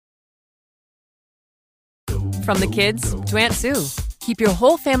From the kids to Aunt Sue. Keep your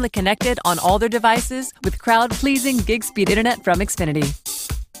whole family connected on all their devices with crowd-pleasing gig speed internet from Xfinity.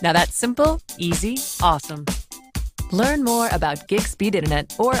 Now that's simple, easy, awesome. Learn more about gig speed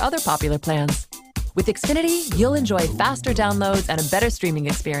internet or other popular plans. With Xfinity, you'll enjoy faster downloads and a better streaming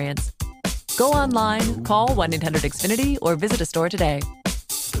experience. Go online, call 1-800-XFINITY, or visit a store today.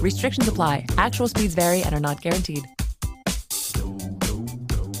 Restrictions apply. Actual speeds vary and are not guaranteed.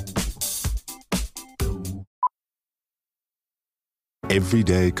 Every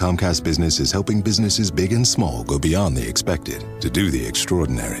day, Comcast Business is helping businesses big and small go beyond the expected to do the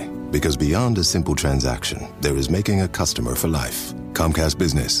extraordinary. Because beyond a simple transaction, there is making a customer for life. Comcast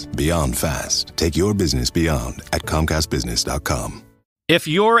Business, beyond fast. Take your business beyond at ComcastBusiness.com. If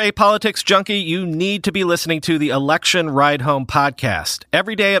you're a politics junkie, you need to be listening to the Election Ride Home podcast.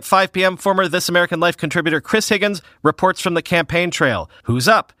 Every day at 5 p.m., former This American Life contributor Chris Higgins reports from the campaign trail. Who's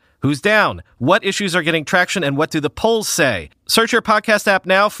up? Who's down? What issues are getting traction, and what do the polls say? Search your podcast app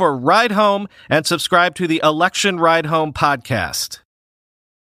now for Ride Home and subscribe to the Election Ride Home podcast.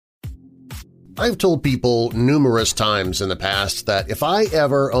 I've told people numerous times in the past that if I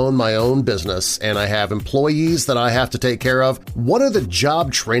ever own my own business and I have employees that I have to take care of, one of the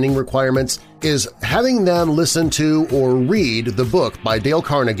job training requirements is having them listen to or read the book by Dale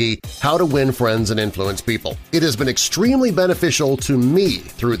Carnegie, How to Win Friends and Influence People. It has been extremely beneficial to me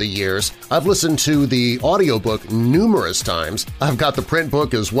through the years. I've listened to the audiobook numerous times. I've got the print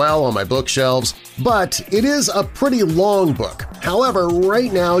book as well on my bookshelves, but it is a pretty long book. However,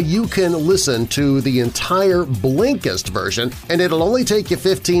 right now you can listen to the entire Blinkist version, and it'll only take you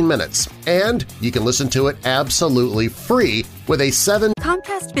 15 minutes. And you can listen to it absolutely free with a 7...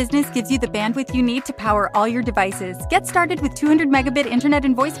 Comcast Business gives you the bandwidth you need to power all your devices. Get started with 200 megabit internet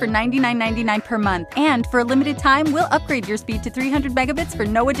and voice for $99.99 per month. And for a limited time, we'll upgrade your speed to 300 megabits for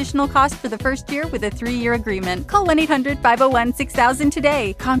no additional cost for the first year with a 3-year agreement. Call 1-800-501-6000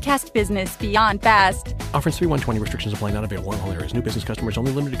 today. Comcast Business, beyond fast. Offers 3120. Restrictions apply. Not available in all areas. New business customers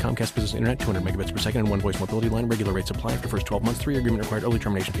only. Limited to Comcast Business Internet. 200 megabits per second and one voice mobility line. Regular rates apply for the first 12 months. 3-year agreement required. Early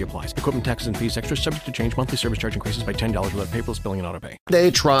termination fee applies. Equipment, taxes, and fees extra. Subject to change. Monthly service charge increases by $10 without paperless billing and autopay.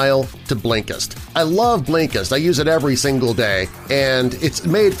 Day trial to Blinkist. I love Blinkist. I use it every single day, and it's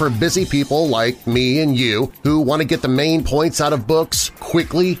made for busy people like me and you who want to get the main points out of books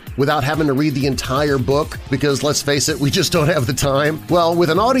quickly without having to read the entire book because, let's face it, we just don't have the time. Well, with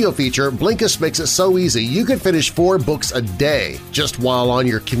an audio feature, Blinkist makes it so easy you can finish 4 books a day just while on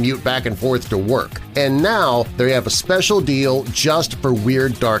your commute back and forth to work. And now they have a special deal just for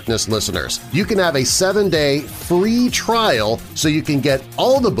Weird Darkness listeners. You can have a 7-day free trial so you can get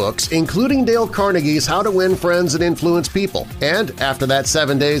all the books, including Dale Carnegie's How to Win Friends and Influence People. And after that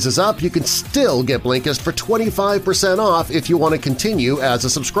 7 days is up, you can still get Blinkist for 25% off if you want to continue as a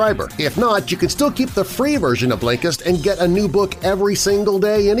subscriber. If not, you can still keep the free version of Blinkist and get a new book every single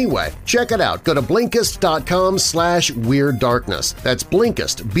day anyway. Check it out. Go to Blinkist.com/WeirdDarkness. That's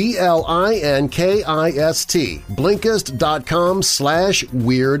Blinkist, Blinkist,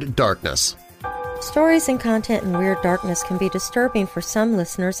 Blinkist.com/WeirdDarkness. Stories and content in Weird Darkness can be disturbing for some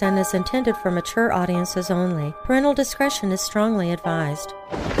listeners and is intended for mature audiences only. Parental discretion is strongly advised.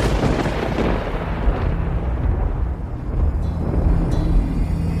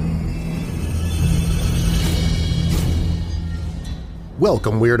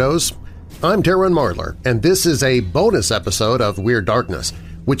 Welcome, Weirdos! I'm Darren Marlar, and this is a bonus episode of Weird Darkness,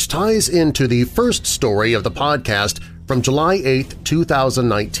 which ties into the first story of the podcast from July 8,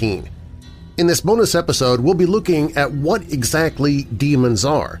 2019. In this bonus episode, we'll be looking at what exactly demons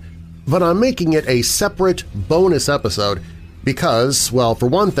are, but I'm making it a separate bonus episode because, well, for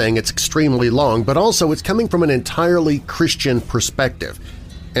one thing, it's extremely long, but also it's coming from an entirely Christian perspective.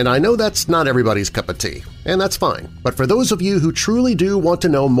 And I know that's not everybody's cup of tea, and that's fine. But for those of you who truly do want to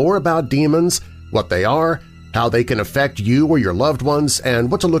know more about demons, what they are, how they can affect you or your loved ones, and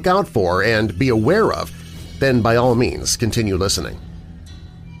what to look out for and be aware of, then by all means continue listening.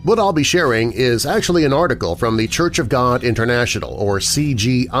 What I'll be sharing is actually an article from the Church of God International, or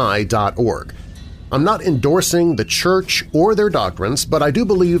CGI.org. I'm not endorsing the church or their doctrines, but I do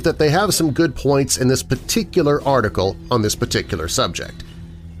believe that they have some good points in this particular article on this particular subject.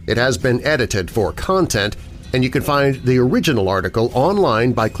 It has been edited for content, and you can find the original article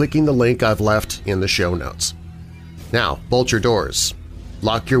online by clicking the link I've left in the show notes. Now, bolt your doors,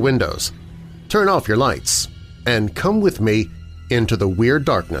 lock your windows, turn off your lights, and come with me into the Weird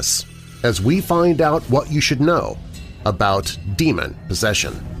Darkness as we find out what you should know about demon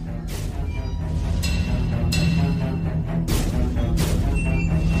possession.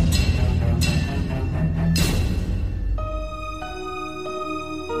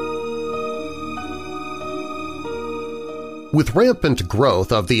 With rampant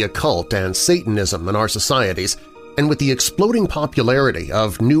growth of the occult and Satanism in our societies, and with the exploding popularity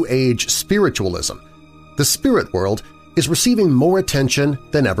of New Age spiritualism, the spirit world is receiving more attention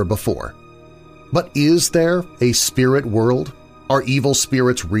than ever before. But is there a spirit world? Are evil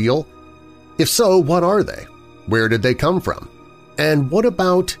spirits real? If so, what are they? Where did they come from? And what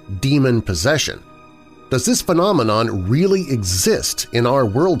about demon possession? Does this phenomenon really exist in our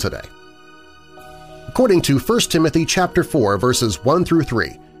world today? According to 1 Timothy chapter 4, verses 1 through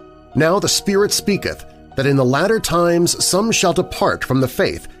 3, "Now the Spirit speaketh, that in the latter times some shall depart from the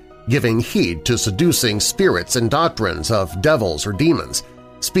faith, giving heed to seducing spirits and doctrines of devils or demons,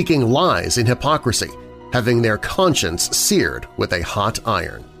 speaking lies in hypocrisy, having their conscience seared with a hot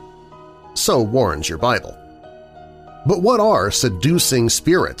iron." So warns your Bible. But what are seducing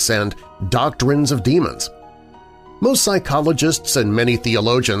spirits and doctrines of demons? Most psychologists and many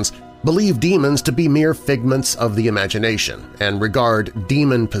theologians believe demons to be mere figments of the imagination and regard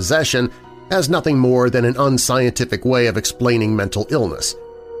demon possession as nothing more than an unscientific way of explaining mental illness.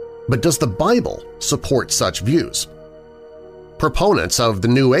 But does the Bible support such views? Proponents of the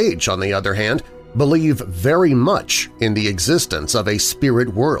New Age, on the other hand, believe very much in the existence of a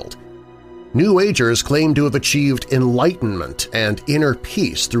spirit world. New Agers claim to have achieved enlightenment and inner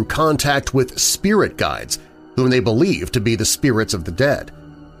peace through contact with spirit guides, whom they believe to be the spirits of the dead.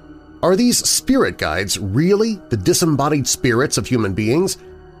 Are these spirit guides really the disembodied spirits of human beings?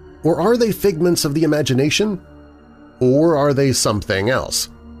 Or are they figments of the imagination? Or are they something else?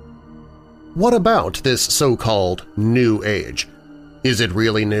 What about this so-called New Age? Is it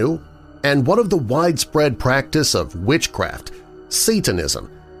really new? And what of the widespread practice of witchcraft, Satanism,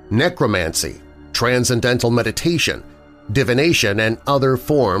 necromancy, transcendental meditation, divination, and other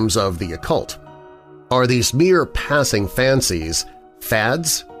forms of the occult? Are these mere passing fancies,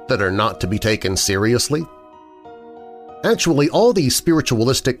 fads that are not to be taken seriously? Actually, all these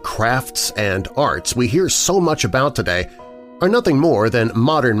spiritualistic crafts and arts we hear so much about today are nothing more than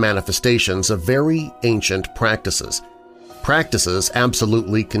modern manifestations of very ancient practices, practices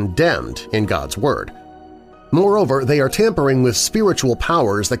absolutely condemned in God's Word. Moreover, they are tampering with spiritual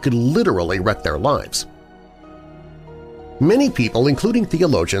powers that could literally wreck their lives. Many people, including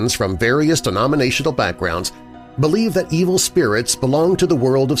theologians from various denominational backgrounds, believe that evil spirits belong to the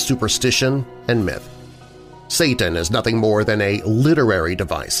world of superstition and myth. Satan is nothing more than a literary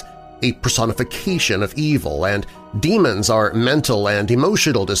device, a personification of evil, and demons are mental and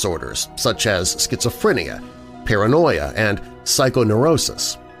emotional disorders such as schizophrenia, paranoia, and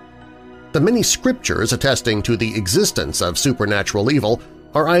psychoneurosis. The many scriptures attesting to the existence of supernatural evil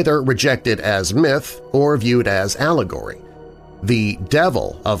are either rejected as myth or viewed as allegory. The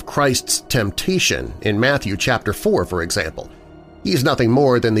devil of Christ's temptation in Matthew chapter 4, for example, he's nothing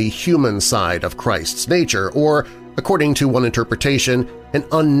more than the human side of Christ's nature, or, according to one interpretation, an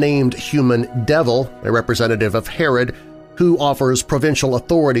unnamed human devil, a representative of Herod, who offers provincial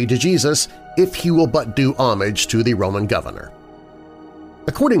authority to Jesus if he will but do homage to the Roman governor.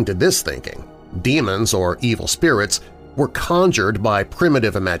 According to this thinking, demons or evil spirits were conjured by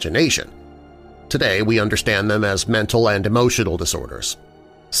primitive imagination. Today we understand them as mental and emotional disorders.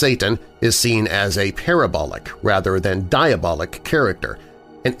 Satan is seen as a parabolic rather than diabolic character,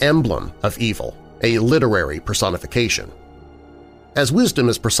 an emblem of evil, a literary personification. As wisdom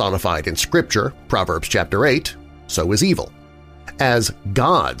is personified in Scripture, Proverbs chapter 8, so is evil. As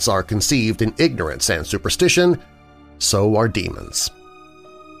gods are conceived in ignorance and superstition, so are demons.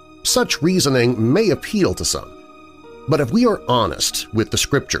 Such reasoning may appeal to some, but if we are honest with the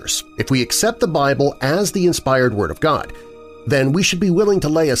Scriptures, if we accept the Bible as the inspired Word of God, then we should be willing to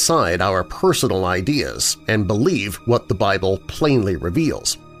lay aside our personal ideas and believe what the Bible plainly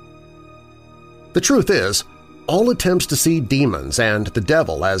reveals. The truth is, all attempts to see demons and the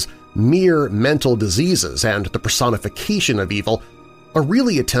devil as mere mental diseases and the personification of evil are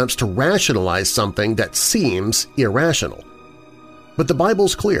really attempts to rationalize something that seems irrational. But the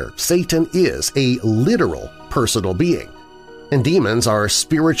Bible's clear, Satan is a literal personal being, and demons are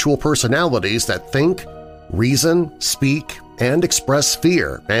spiritual personalities that think, reason, speak, and express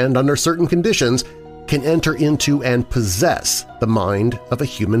fear, and under certain conditions can enter into and possess the mind of a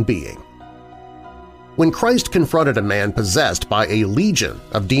human being. When Christ confronted a man possessed by a legion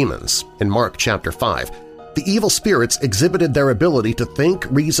of demons in Mark chapter 5, the evil spirits exhibited their ability to think,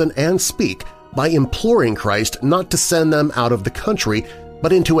 reason, and speak by imploring Christ not to send them out of the country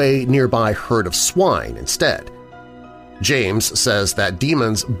but into a nearby herd of swine instead. James says that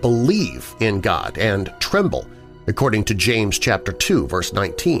demons believe in God and tremble, according to James chapter 2, verse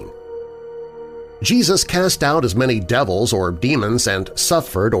 19. Jesus cast out as many devils or demons and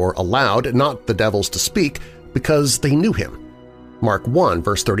suffered or allowed not the devils to speak, because they knew him. Mark 1,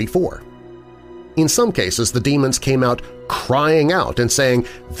 verse 34. In some cases, the demons came out crying out and saying,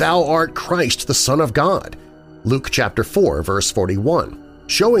 "Thou art Christ, the Son of God." Luke chapter 4, verse 41,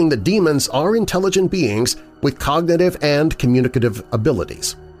 showing that demons are intelligent beings with cognitive and communicative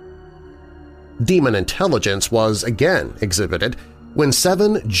abilities. Demon intelligence was again exhibited when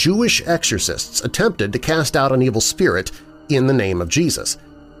 7 Jewish exorcists attempted to cast out an evil spirit in the name of Jesus.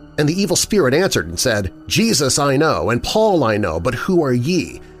 And the evil spirit answered and said, "Jesus I know, and Paul I know, but who are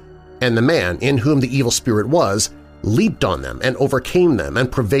ye?" And the man in whom the evil spirit was leaped on them and overcame them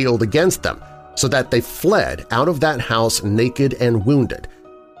and prevailed against them, so that they fled out of that house naked and wounded.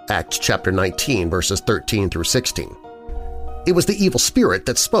 Acts chapter 19, verses 13 through 16. It was the evil spirit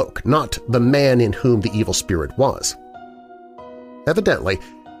that spoke, not the man in whom the evil spirit was. Evidently,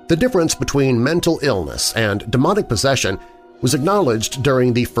 the difference between mental illness and demonic possession was acknowledged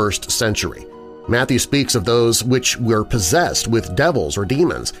during the 1st century. Matthew speaks of those which were possessed with devils or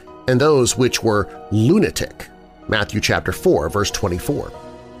demons and those which were lunatic, Matthew chapter 4, verse 24,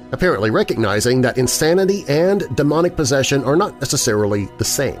 apparently recognizing that insanity and demonic possession are not necessarily the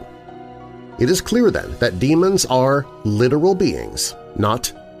same. It is clear then that demons are literal beings,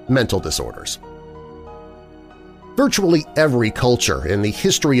 not mental disorders. Virtually every culture in the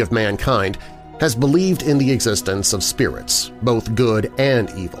history of mankind has believed in the existence of spirits, both good and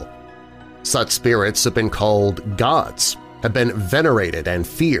evil. Such spirits have been called gods, have been venerated and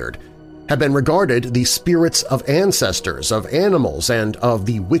feared, have been regarded the spirits of ancestors, of animals, and of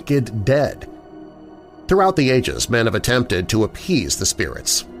the wicked dead. Throughout the ages, men have attempted to appease the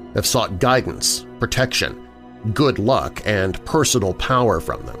spirits, have sought guidance, protection, good luck, and personal power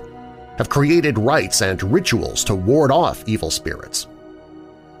from them, have created rites and rituals to ward off evil spirits.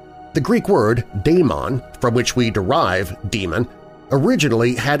 The Greek word daemon, from which we derive demon,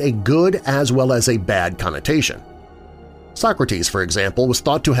 originally had a good as well as a bad connotation. Socrates, for example, was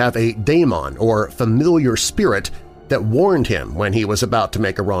thought to have a daemon or familiar spirit that warned him when he was about to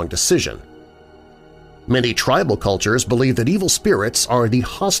make a wrong decision. Many tribal cultures believe that evil spirits are the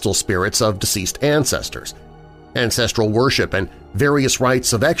hostile spirits of deceased ancestors. Ancestral worship and various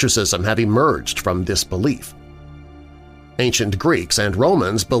rites of exorcism have emerged from this belief. Ancient Greeks and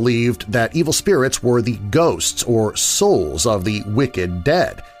Romans believed that evil spirits were the ghosts or souls of the wicked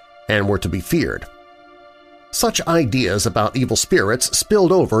dead and were to be feared. Such ideas about evil spirits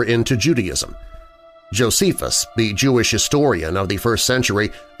spilled over into Judaism. Josephus, the Jewish historian of the 1st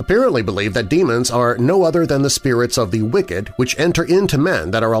century, apparently believed that demons are no other than the spirits of the wicked which enter into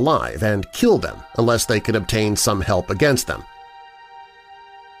men that are alive and kill them unless they can obtain some help against them.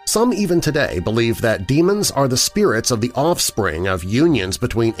 Some even today believe that demons are the spirits of the offspring of unions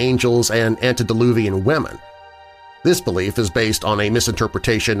between angels and antediluvian women. This belief is based on a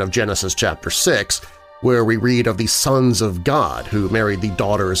misinterpretation of Genesis chapter 6, where we read of the sons of God who married the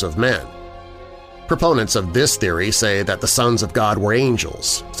daughters of men. Proponents of this theory say that the sons of God were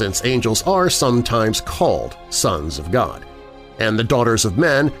angels, since angels are sometimes called sons of God, and the daughters of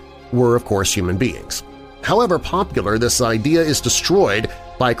men were, of course, human beings. However popular this idea is destroyed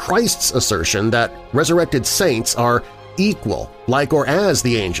by Christ's assertion that resurrected saints are equal, like or as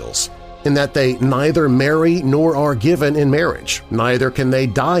the angels, in that they neither marry nor are given in marriage, neither can they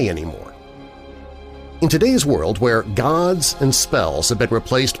die anymore. In today's world, where gods and spells have been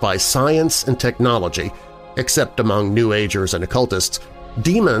replaced by science and technology, except among New Agers and occultists,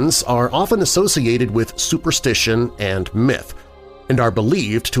 demons are often associated with superstition and myth, and are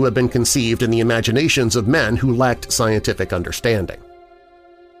believed to have been conceived in the imaginations of men who lacked scientific understanding.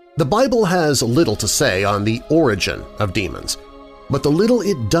 The Bible has little to say on the origin of demons, but the little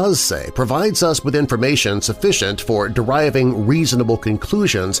it does say provides us with information sufficient for deriving reasonable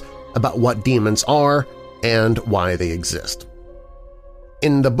conclusions about what demons are and why they exist.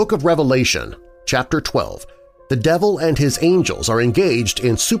 In the book of Revelation, chapter 12, the devil and his angels are engaged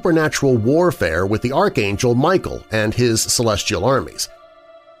in supernatural warfare with the archangel Michael and his celestial armies.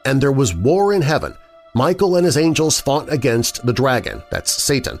 And there was war in heaven. Michael and his angels fought against the dragon, that's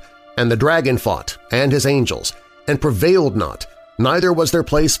Satan, and the dragon fought, and his angels, and prevailed not, neither was their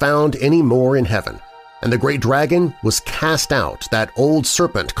place found any more in heaven. And the great dragon was cast out, that old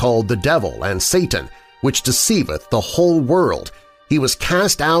serpent called the devil and Satan, which deceiveth the whole world. He was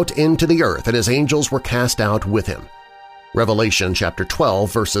cast out into the earth, and his angels were cast out with him. Revelation chapter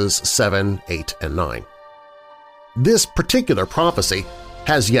 12, verses 7, 8, and 9. This particular prophecy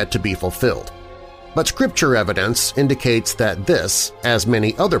has yet to be fulfilled, but Scripture evidence indicates that this, as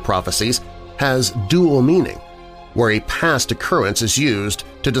many other prophecies, has dual meaning, where a past occurrence is used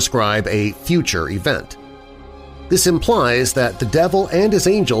to describe a future event. This implies that the devil and his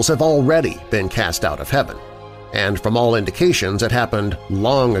angels have already been cast out of heaven, and from all indications it happened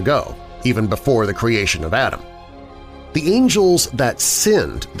long ago, even before the creation of Adam. The angels that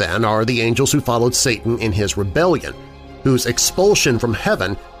sinned, then, are the angels who followed Satan in his rebellion, whose expulsion from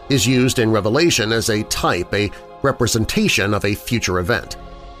heaven is used in Revelation as a type, a representation of a future event.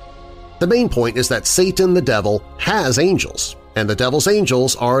 The main point is that Satan the devil has angels, and the devil's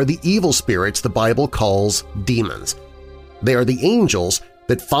angels are the evil spirits the Bible calls demons. They are the angels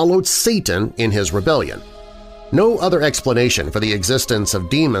that followed Satan in his rebellion. No other explanation for the existence of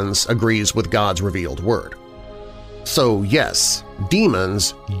demons agrees with God's revealed word. So yes,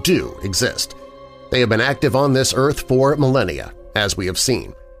 demons do exist. They have been active on this earth for millennia, as we have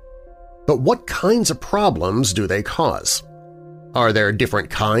seen. But what kinds of problems do they cause? Are there different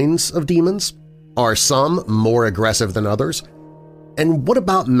kinds of demons? Are some more aggressive than others? And what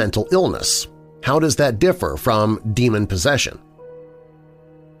about mental illness? How does that differ from demon possession?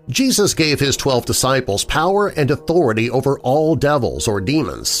 Jesus gave his 12 disciples power and authority over all devils or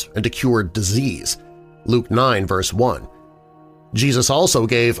demons and to cure disease. Luke 9, verse 1. Jesus also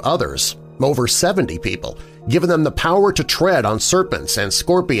gave others, over 70 people, giving them the power to tread on serpents and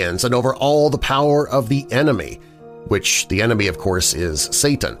scorpions and over all the power of the enemy, which the enemy, of course, is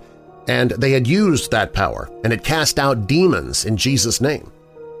Satan, and they had used that power and had cast out demons in Jesus' name.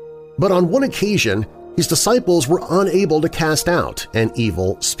 But on one occasion, his disciples were unable to cast out an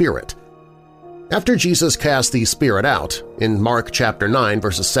evil spirit. After Jesus cast the spirit out, in Mark chapter 9,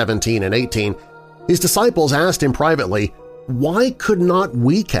 verses 17 and 18, his disciples asked him privately, "Why could not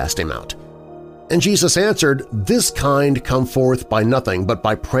we cast him out?" And Jesus answered, "This kind come forth by nothing but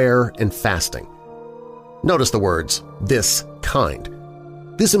by prayer and fasting." Notice the words, "this kind."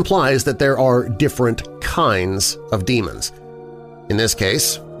 This implies that there are different kinds of demons. In this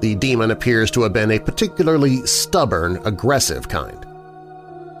case, the demon appears to have been a particularly stubborn, aggressive kind.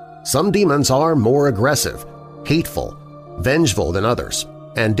 Some demons are more aggressive, hateful, vengeful than others,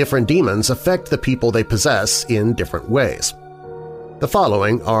 and different demons affect the people they possess in different ways. The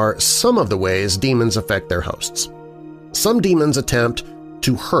following are some of the ways demons affect their hosts. Some demons attempt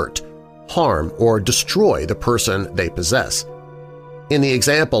to hurt, harm, or destroy the person they possess. In the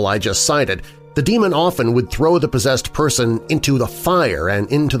example I just cited, the demon often would throw the possessed person into the fire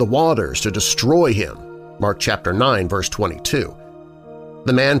and into the waters to destroy him. Mark chapter 9, verse 22.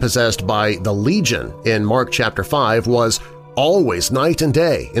 The man possessed by the legion in Mark chapter 5 was always night and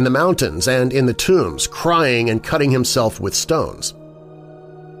day in the mountains and in the tombs, crying and cutting himself with stones.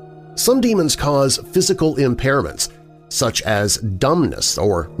 Some demons cause physical impairments, such as dumbness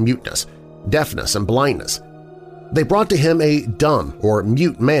or muteness, deafness and blindness. They brought to him a dumb or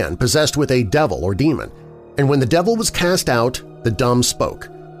mute man possessed with a devil or demon, and when the devil was cast out, the dumb spoke.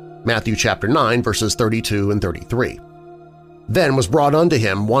 Matthew chapter 9, verses 32 and 33. Then was brought unto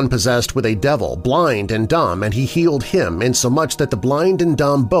him one possessed with a devil, blind and dumb, and he healed him, insomuch that the blind and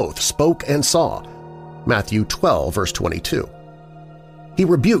dumb both spoke and saw. Matthew 12, verse 22. He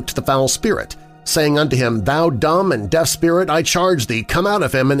rebuked the foul spirit, saying unto him, Thou dumb and deaf spirit, I charge thee, come out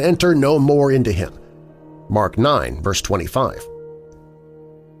of him and enter no more into him. Mark 9, verse 25.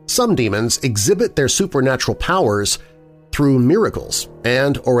 Some demons exhibit their supernatural powers through miracles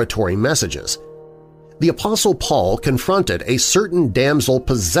and oratory messages. The Apostle Paul confronted a certain damsel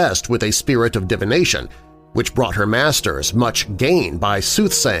possessed with a spirit of divination, which brought her masters much gain by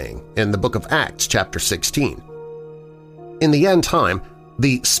soothsaying in the book of Acts chapter 16. In the end time,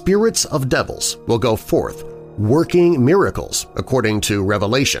 the spirits of devils will go forth, working miracles according to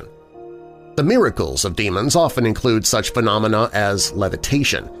Revelation. The miracles of demons often include such phenomena as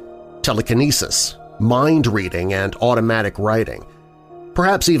levitation, telekinesis, mind reading, and automatic writing.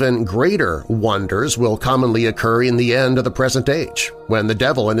 Perhaps even greater wonders will commonly occur in the end of the present age, when the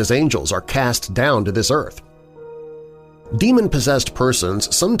devil and his angels are cast down to this earth. Demon-possessed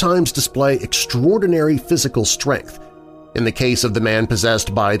persons sometimes display extraordinary physical strength. In the case of the man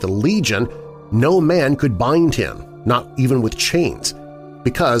possessed by the legion, no man could bind him, not even with chains,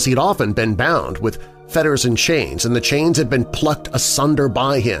 because he'd often been bound with fetters and chains, and the chains had been plucked asunder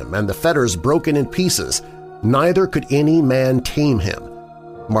by him, and the fetters broken in pieces. Neither could any man tame him.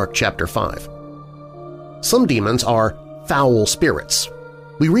 Mark chapter 5. Some demons are foul spirits.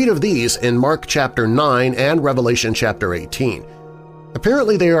 We read of these in Mark chapter 9 and Revelation chapter 18.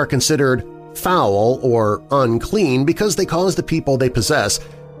 Apparently they are considered foul or unclean because they cause the people they possess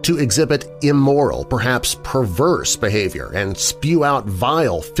to exhibit immoral, perhaps perverse behavior and spew out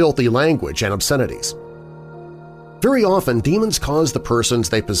vile, filthy language and obscenities. Very often, demons cause the persons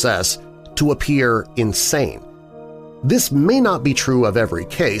they possess to appear insane. This may not be true of every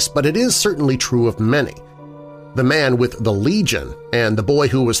case, but it is certainly true of many. The man with the legion and the boy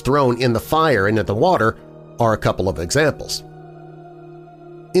who was thrown in the fire and in the water are a couple of examples.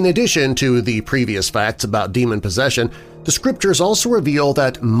 In addition to the previous facts about demon possession, the scriptures also reveal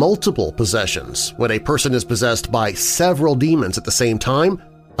that multiple possessions, when a person is possessed by several demons at the same time,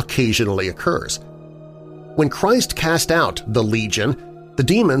 occasionally occurs. When Christ cast out the legion, the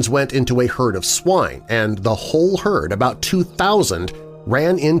demons went into a herd of swine, and the whole herd, about 2,000,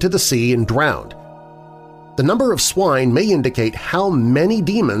 ran into the sea and drowned. The number of swine may indicate how many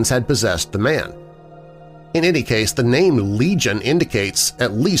demons had possessed the man. In any case, the name legion indicates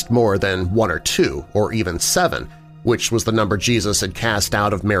at least more than 1 or 2, or even 7, which was the number Jesus had cast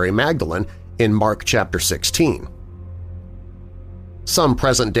out of Mary Magdalene in Mark chapter 16. Some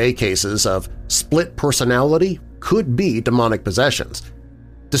present-day cases of split personality could be demonic possessions.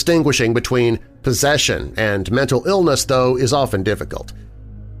 Distinguishing between possession and mental illness, though, is often difficult.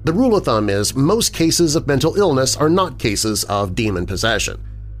 The rule of thumb is most cases of mental illness are not cases of demon possession.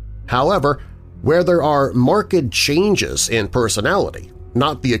 However, where there are marked changes in personality,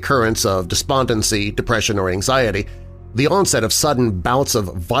 not the occurrence of despondency, depression, or anxiety, the onset of sudden bouts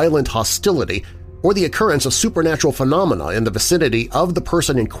of violent hostility, or the occurrence of supernatural phenomena in the vicinity of the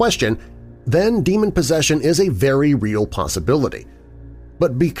person in question, then demon possession is a very real possibility.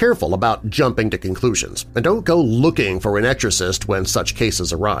 But be careful about jumping to conclusions, and don't go looking for an exorcist when such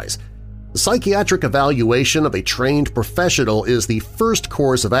cases arise. The psychiatric evaluation of a trained professional is the first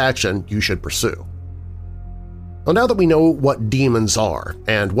course of action you should pursue. Well, now that we know what demons are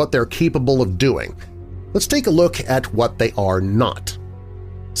and what they're capable of doing, let's take a look at what they are not.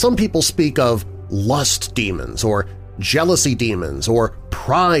 Some people speak of lust demons or jealousy demons or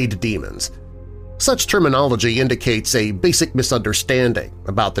pride demons. Such terminology indicates a basic misunderstanding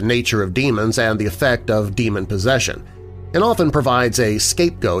about the nature of demons and the effect of demon possession, and often provides a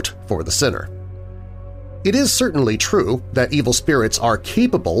scapegoat for the sinner. It is certainly true that evil spirits are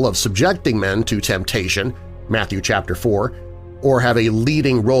capable of subjecting men to temptation, Matthew chapter 4, or have a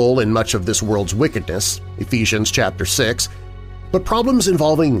leading role in much of this world's wickedness, Ephesians chapter 6, but problems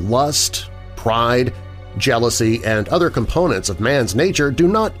involving lust, pride, jealousy, and other components of man's nature do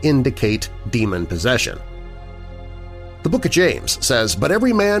not indicate demon possession. The book of James says, "But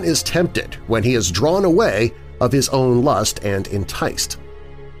every man is tempted when he is drawn away of his own lust and enticed."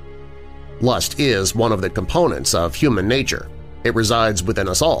 Lust is one of the components of human nature. It resides within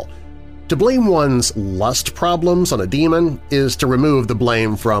us all. To blame one's lust problems on a demon is to remove the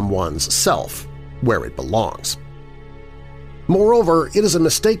blame from one's self, where it belongs. Moreover, it is a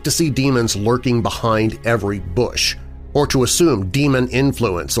mistake to see demons lurking behind every bush, or to assume demon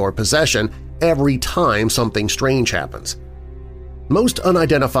influence or possession every time something strange happens. Most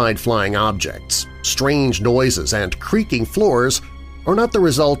unidentified flying objects, strange noises, and creaking floors are not the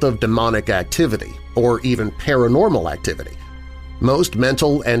result of demonic activity or even paranormal activity. Most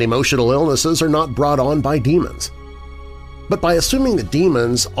mental and emotional illnesses are not brought on by demons. But by assuming that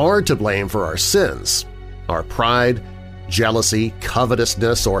demons are to blame for our sins, our pride, jealousy,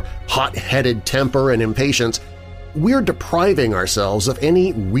 covetousness, or hot-headed temper and impatience, we're depriving ourselves of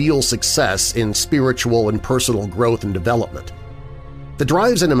any real success in spiritual and personal growth and development. The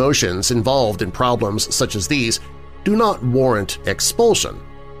drives and emotions involved in problems such as these do not warrant expulsion.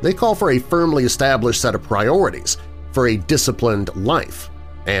 They call for a firmly established set of priorities, for a disciplined life,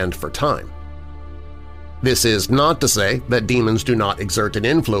 and for time. This is not to say that demons do not exert an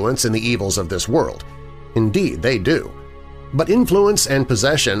influence in the evils of this world. Indeed, they do. But influence and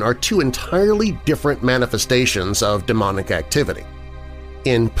possession are two entirely different manifestations of demonic activity.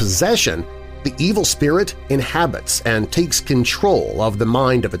 In possession, the evil spirit inhabits and takes control of the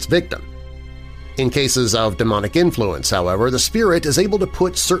mind of its victim. In cases of demonic influence, however, the spirit is able to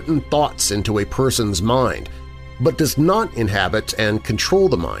put certain thoughts into a person's mind, but does not inhabit and control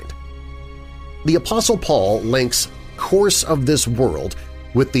the mind. The Apostle Paul links course of this world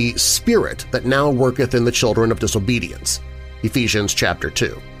with the spirit that now worketh in the children of disobedience, Ephesians chapter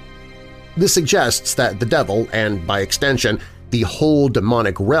 2. This suggests that the devil, and by extension the whole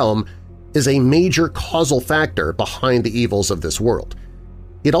demonic realm, is a major causal factor behind the evils of this world.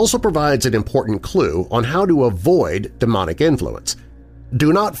 It also provides an important clue on how to avoid demonic influence.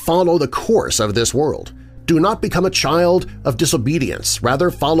 Do not follow the course of this world. Do not become a child of disobedience.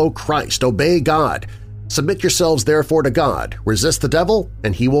 Rather, follow Christ. Obey God. Submit yourselves therefore to God. Resist the devil,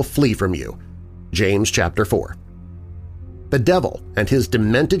 and he will flee from you. James chapter 4. The devil and his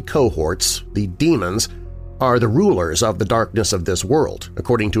demented cohorts, the demons, are the rulers of the darkness of this world,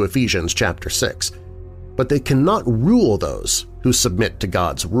 according to Ephesians chapter 6. But they cannot rule those who submit to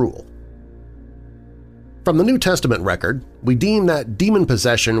God's rule. From the New Testament record, we deem that demon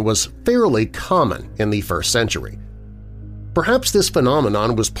possession was fairly common in the first century. Perhaps this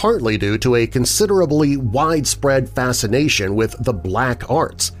phenomenon was partly due to a considerably widespread fascination with the black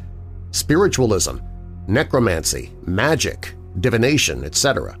arts, spiritualism, necromancy, magic, divination,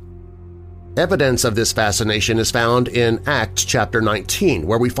 etc. Evidence of this fascination is found in Acts chapter 19,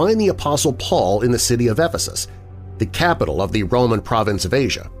 where we find the Apostle Paul in the city of Ephesus, the capital of the Roman province of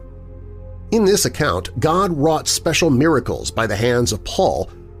Asia. In this account, God wrought special miracles by the hands of Paul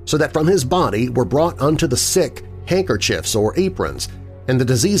so that from his body were brought unto the sick handkerchiefs or aprons, and the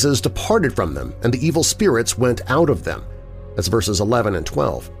diseases departed from them, and the evil spirits went out of them. That's verses 11 and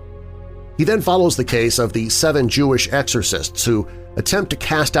 12. He then follows the case of the 7 Jewish exorcists who attempt to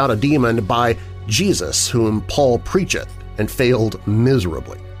cast out a demon by Jesus, whom Paul preacheth, and failed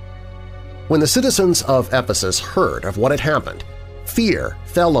miserably. When the citizens of Ephesus heard of what had happened, fear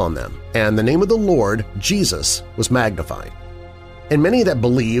fell on them, and the name of the Lord, Jesus, was magnified. And many that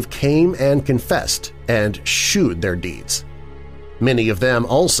believed came and confessed, and shewed their deeds. Many of them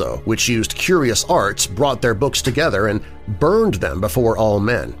also, which used curious arts, brought their books together and burned them before all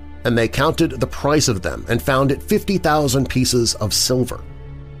men, and they counted the price of them and found it 50,000 pieces of silver.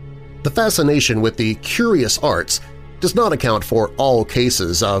 The fascination with the curious arts does not account for all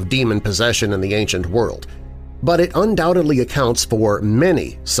cases of demon possession in the ancient world, but it undoubtedly accounts for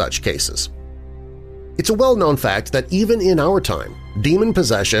many such cases. It's a well-known fact that even in our time, demon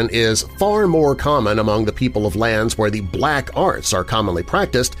possession is far more common among the people of lands where the black arts are commonly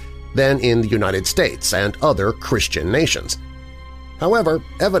practiced than in the United States and other Christian nations. However,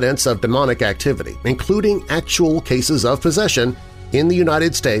 evidence of demonic activity, including actual cases of possession in the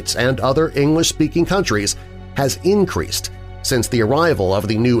United States and other English-speaking countries, has increased since the arrival of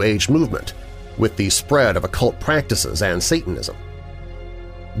the New Age movement, with the spread of occult practices and Satanism.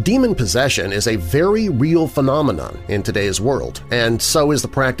 Demon possession is a very real phenomenon in today's world, and so is the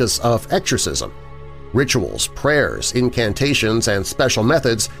practice of exorcism, rituals, prayers, incantations, and special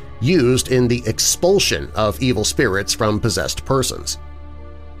methods used in the expulsion of evil spirits from possessed persons.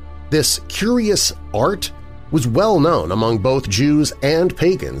 This curious art was well known among both Jews and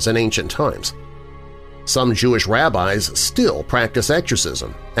pagans in ancient times. Some Jewish rabbis still practice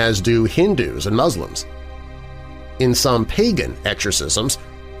exorcism, as do Hindus and Muslims. In some pagan exorcisms,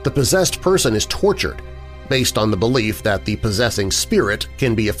 the possessed person is tortured based on the belief that the possessing spirit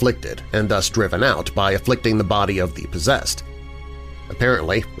can be afflicted and thus driven out by afflicting the body of the possessed.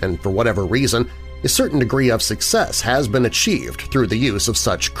 Apparently, and for whatever reason, a certain degree of success has been achieved through the use of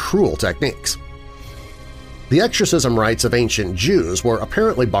such cruel techniques. The exorcism rites of ancient Jews were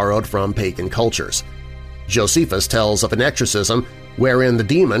apparently borrowed from pagan cultures. Josephus tells of an exorcism wherein the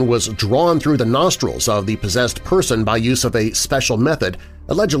demon was drawn through the nostrils of the possessed person by use of a special method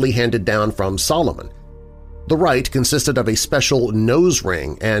allegedly handed down from Solomon. The rite consisted of a special nose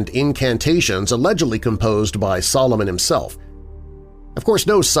ring and incantations allegedly composed by Solomon himself. Of course,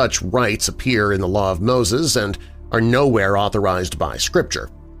 no such rites appear in the Law of Moses and are nowhere authorized by Scripture.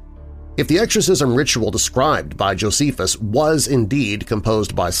 If the exorcism ritual described by Josephus was indeed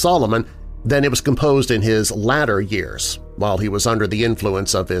composed by Solomon, then it was composed in his latter years, while he was under the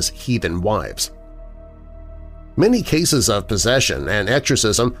influence of his heathen wives. Many cases of possession and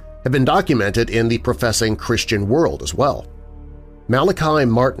exorcism have been documented in the professing Christian world as well. Malachi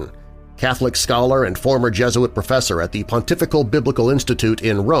Martin, Catholic scholar and former Jesuit professor at the Pontifical Biblical Institute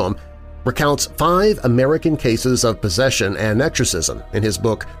in Rome, recounts 5 American cases of possession and exorcism in his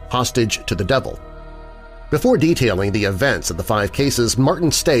book Hostage to the Devil. Before detailing the events of the 5 cases,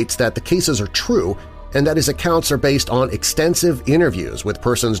 Martin states that the cases are true and that his accounts are based on extensive interviews with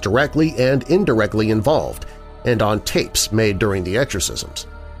persons directly and indirectly involved and on tapes made during the exorcisms.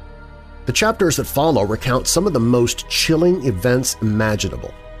 The chapters that follow recount some of the most chilling events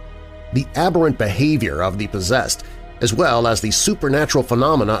imaginable. The aberrant behavior of the possessed, as well as the supernatural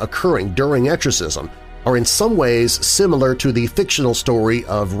phenomena occurring during exorcism, are in some ways similar to the fictional story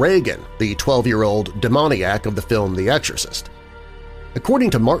of Regan, the 12-year-old demoniac of the film The Exorcist.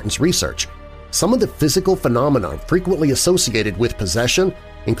 According to Martin's research, some of the physical phenomena frequently associated with possession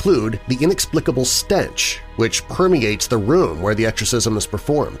include the inexplicable stench which permeates the room where the exorcism is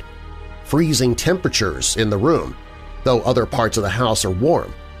performed, freezing temperatures in the room, though other parts of the house are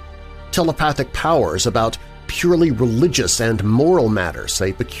warm, telepathic powers about purely religious and moral matters,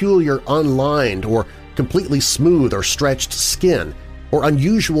 a peculiar unlined or completely smooth or stretched skin, or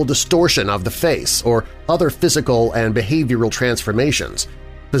unusual distortion of the face, or other physical and behavioral transformations,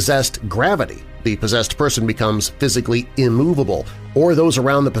 possessed gravity, the possessed person becomes physically immovable, or those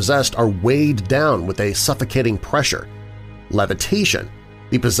around the possessed are weighed down with a suffocating pressure, levitation,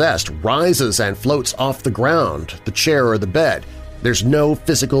 the possessed rises and floats off the ground, the chair or the bed, there's no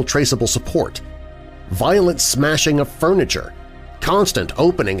physical traceable support, violent smashing of furniture, constant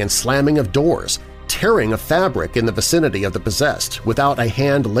opening and slamming of doors, tearing of fabric in the vicinity of the possessed without a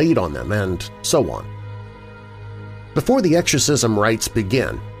hand laid on them, and so on. Before the exorcism rites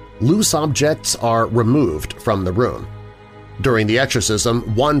begin, loose objects are removed from the room. During the exorcism,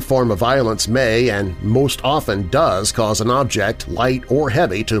 one form of violence may and most often does cause an object, light or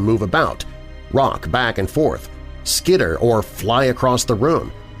heavy, to move about, rock back and forth, skitter or fly across the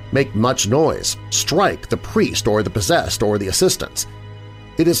room, make much noise, strike the priest or the possessed or the assistants.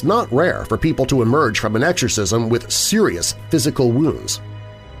 It is not rare for people to emerge from an exorcism with serious physical wounds.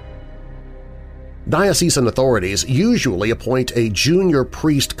 Diocesan authorities usually appoint a junior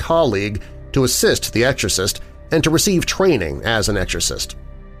priest colleague to assist the exorcist and to receive training as an exorcist.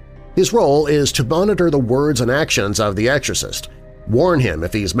 His role is to monitor the words and actions of the exorcist, warn him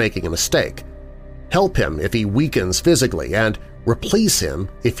if he's making a mistake, help him if he weakens physically, and replace him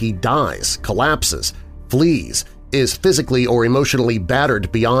if he dies, collapses, flees, is physically or emotionally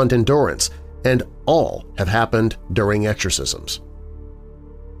battered beyond endurance, and all have happened during exorcisms.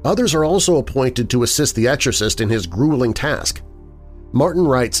 Others are also appointed to assist the exorcist in his grueling task. Martin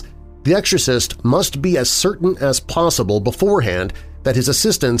writes, "The exorcist must be as certain as possible beforehand that his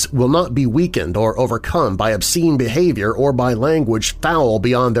assistants will not be weakened or overcome by obscene behavior or by language foul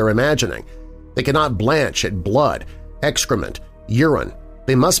beyond their imagining. They cannot blanch at blood, excrement, urine.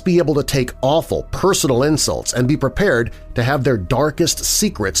 They must be able to take awful personal insults and be prepared to have their darkest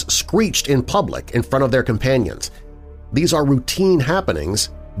secrets screeched in public in front of their companions. These are routine happenings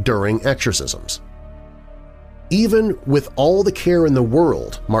during exorcisms." Even with all the care in the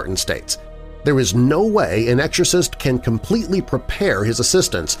world, Martin states, there is no way an exorcist can completely prepare his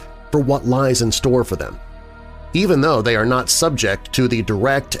assistants for what lies in store for them. Even though they are not subject to the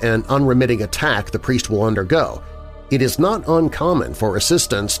direct and unremitting attack the priest will undergo, it is not uncommon for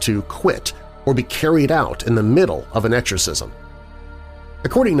assistants to quit or be carried out in the middle of an exorcism.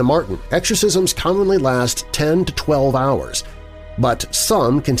 According to Martin, exorcisms commonly last 10 to 12 hours, but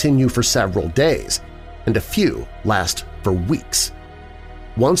some continue for several days, and a few last for weeks.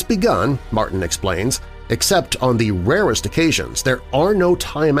 Once begun, Martin explains, except on the rarest occasions, there are no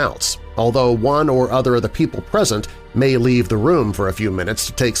timeouts, although one or other of the people present may leave the room for a few minutes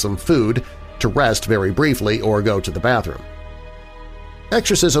to take some food, to rest very briefly, or go to the bathroom.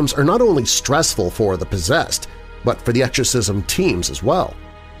 Exorcisms are not only stressful for the possessed, but for the exorcism teams as well.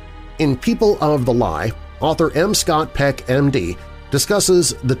 In People of the Lie, author M. Scott Peck, M.D.,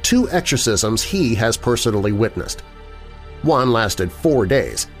 discusses the 2 exorcisms he has personally witnessed. One lasted 4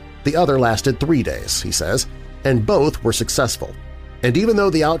 days, the other lasted 3 days, he says, and both were successful. And even though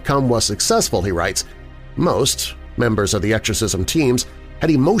the outcome was successful, he writes, most members of the exorcism teams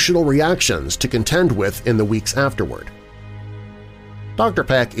had emotional reactions to contend with in the weeks afterward. Dr.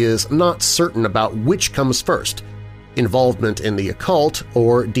 Peck is not certain about which comes first, involvement in the occult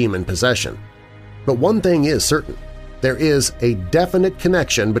or demon possession. But one thing is certain, there is a definite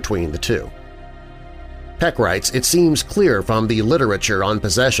connection between the two. Peck writes, "It seems clear from the literature on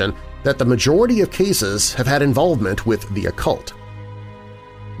possession that the majority of cases have had involvement with the occult."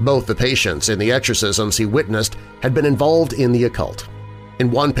 Both the patients in the exorcisms he witnessed had been involved in the occult.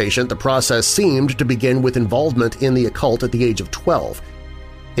 In one patient, the process seemed to begin with involvement in the occult at the age of 12.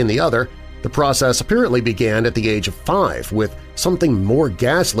 In the other, the process apparently began at the age of 5 with something more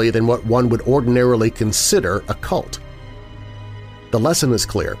ghastly than what one would ordinarily consider occult. The lesson is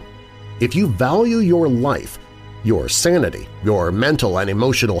clear. If you value your life, your sanity, your mental and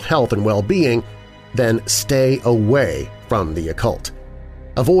emotional health and well-being, then stay away from the occult.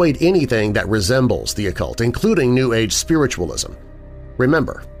 Avoid anything that resembles the occult, including New Age spiritualism.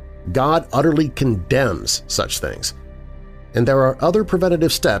 Remember, God utterly condemns such things, and there are other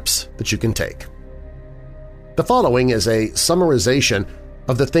preventative steps that you can take. The following is a summarization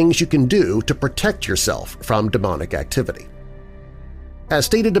of the things you can do to protect yourself from demonic activity. As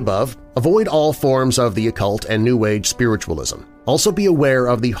stated above, avoid all forms of the occult and New Age spiritualism. Also be aware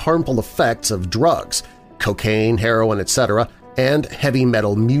of the harmful effects of drugs, cocaine, heroin, etc., and heavy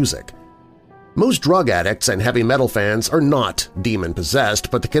metal music. Most drug addicts and heavy metal fans are not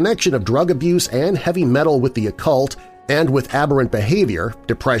demon-possessed, but the connection of drug abuse and heavy metal with the occult and with aberrant behavior,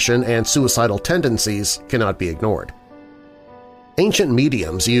 depression, and suicidal tendencies cannot be ignored. Ancient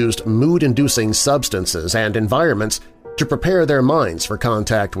mediums used mood-inducing substances and environments to prepare their minds for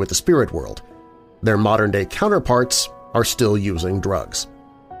contact with the spirit world. Their modern-day counterparts are still using drugs.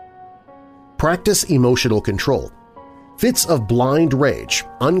 Practice emotional control. Fits of blind rage,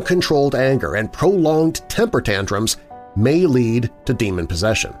 uncontrolled anger, and prolonged temper tantrums may lead to demon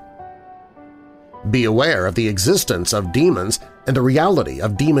possession. Be aware of the existence of demons and the reality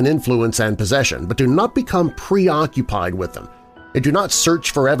of demon influence and possession, but do not become preoccupied with them, and do not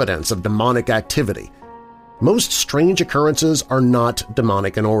search for evidence of demonic activity. Most strange occurrences are not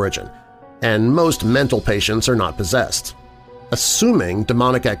demonic in origin, and most mental patients are not possessed. Assuming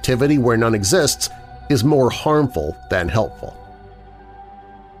demonic activity where none exists is more harmful than helpful.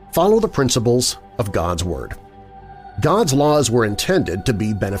 Follow the principles of God's Word. God's laws were intended to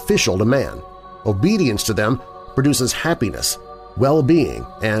be beneficial to man. Obedience to them produces happiness, well-being,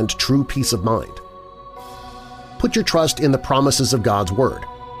 and true peace of mind. Put your trust in the promises of God's Word.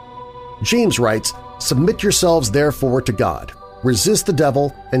 James writes, "Submit yourselves therefore to God. Resist the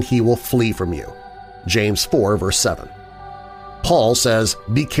devil, and he will flee from you." James 4, verse 7. Paul says,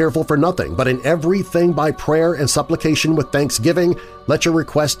 "Be careful for nothing, but in everything by prayer and supplication with thanksgiving let your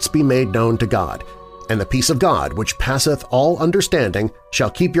requests be made known to God. And the peace of God, which passeth all understanding, shall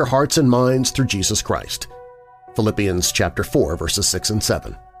keep your hearts and minds through Jesus Christ." Philippians chapter 4, verses 6 and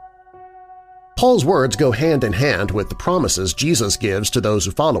 7. Paul's words go hand in hand with the promises Jesus gives to those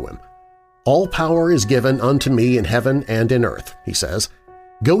who follow him. "All power is given unto me in heaven and in earth," he says.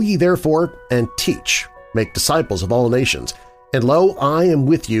 "Go ye therefore and teach, make disciples of all nations, and lo, I am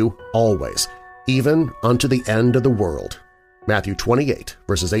with you always, even unto the end of the world." Matthew 28,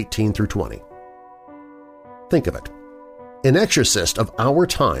 verses 18 through 20. Think of it. An exorcist of our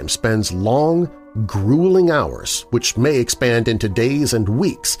time spends long, grueling hours, which may expand into days and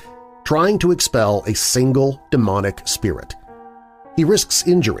weeks, trying to expel a single demonic spirit. He risks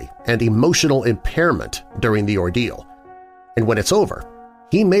injury and emotional impairment during the ordeal, and when it's over,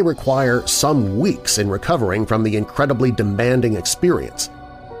 he may require some weeks in recovering from the incredibly demanding experience.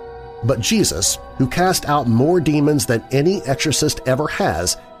 But Jesus, who cast out more demons than any exorcist ever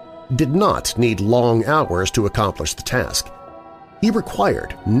has, did not need long hours to accomplish the task. He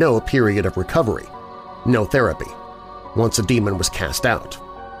required no period of recovery, no therapy, once a demon was cast out.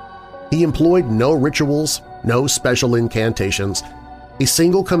 He employed no rituals, no special incantations. A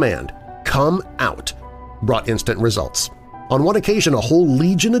single command, "Come out," brought instant results. On one occasion, a whole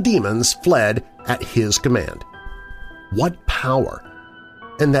legion of demons fled at his command. What power!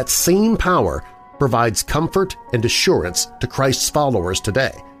 And that same power provides comfort and assurance to Christ's followers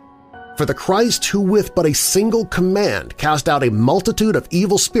today. For the Christ who with but a single command cast out a multitude of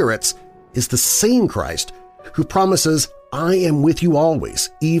evil spirits is the same Christ who promises, "I am with you always,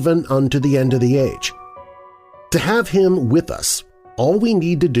 even unto the end of the age." To have Him with us, all we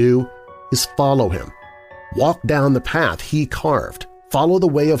need to do is follow Him, walk down the path He carved, follow the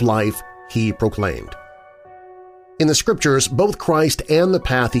way of life He proclaimed. In the Scriptures, both Christ and the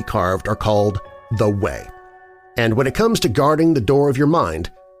path He carved are called the Way. And when it comes to guarding the door of your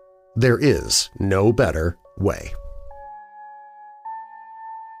mind, there is no better way.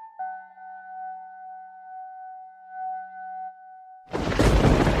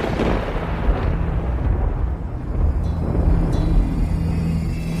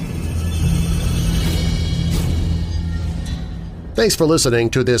 Thanks for listening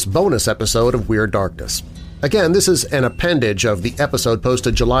to this bonus episode of Weird Darkness. Again, this is an appendage of the episode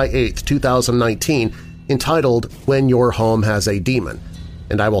posted July 8, 2019, entitled When Your Home Has a Demon,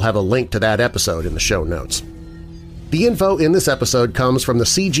 and I will have a link to that episode in the show notes. The info in this episode comes from the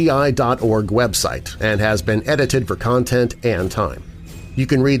CGI.org website and has been edited for content and time. You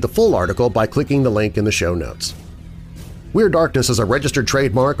can read the full article by clicking the link in the show notes. Weird Darkness is a registered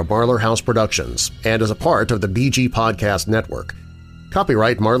trademark of Marlar House Productions and is a part of the BG Podcast Network.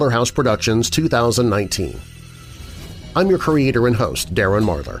 Copyright Marlar House Productions 2019. I'm your creator and host, Darren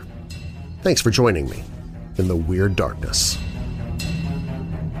Marlar. Thanks for joining me in the Weird Darkness.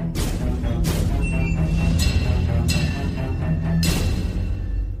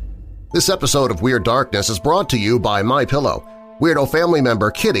 This episode of Weird Darkness is brought to you by MyPillow. Weirdo family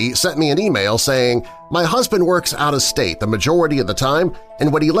member Kitty sent me an email saying, "My husband works out of state the majority of the time,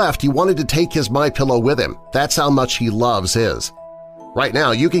 and when he left he wanted to take his MyPillow with him. That's how much he loves his." Right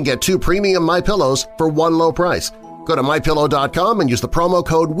now you can get 2 premium MyPillows for one low price. Go to MyPillow.com and use the promo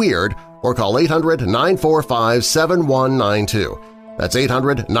code WEIRD or call 800-945-7192. That's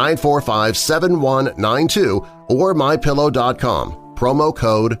 800-945-7192 or MyPillow.com. Promo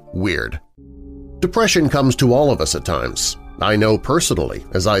code WEIRD. Depression comes to all of us at times. I know personally,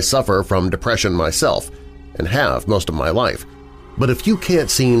 as I suffer from depression myself and have most of my life. But if you can't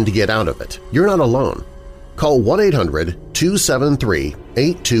seem to get out of it, you're not alone. Call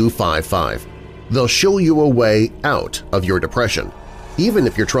 1-800-273-8255. They'll show you a way out of your depression, even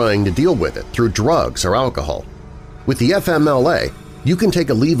if you're trying to deal with it through drugs or alcohol. With the FMLA, you can take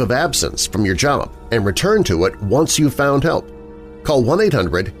a leave of absence from your job and return to it once you've found help. Call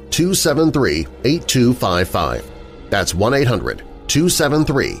 1-800-273-8255. That's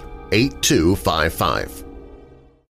 1-800-273-8255.